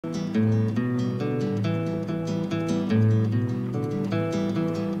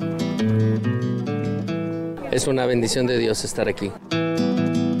Es una bendición de Dios estar aquí.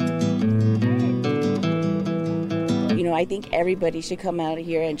 You know, I think everybody should come out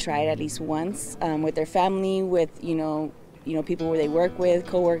here and try it at least once with their family, with people where they work with,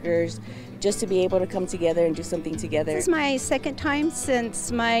 coworkers, just to be able to come together and do something together. This is my second time since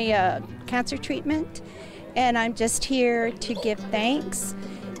my cancer treatment, and I'm just here to give thanks.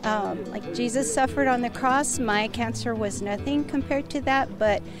 Like Jesus suffered on the cross, my cancer was nothing compared to that,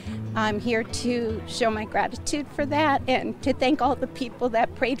 but I'm here to show my gratitude for that and to thank all the people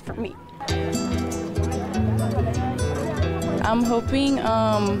that prayed for me. I'm hoping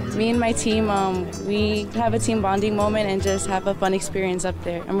me and my team, we have a team bonding moment and just have a fun experience up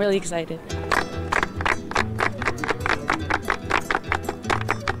there. I'm really excited.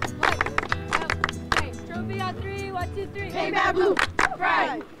 Trophy on 3, 1, 2, 3. Hey, Babu!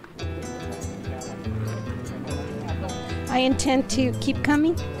 Right! I intend to keep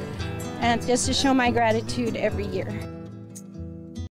coming and just to show my gratitude every year.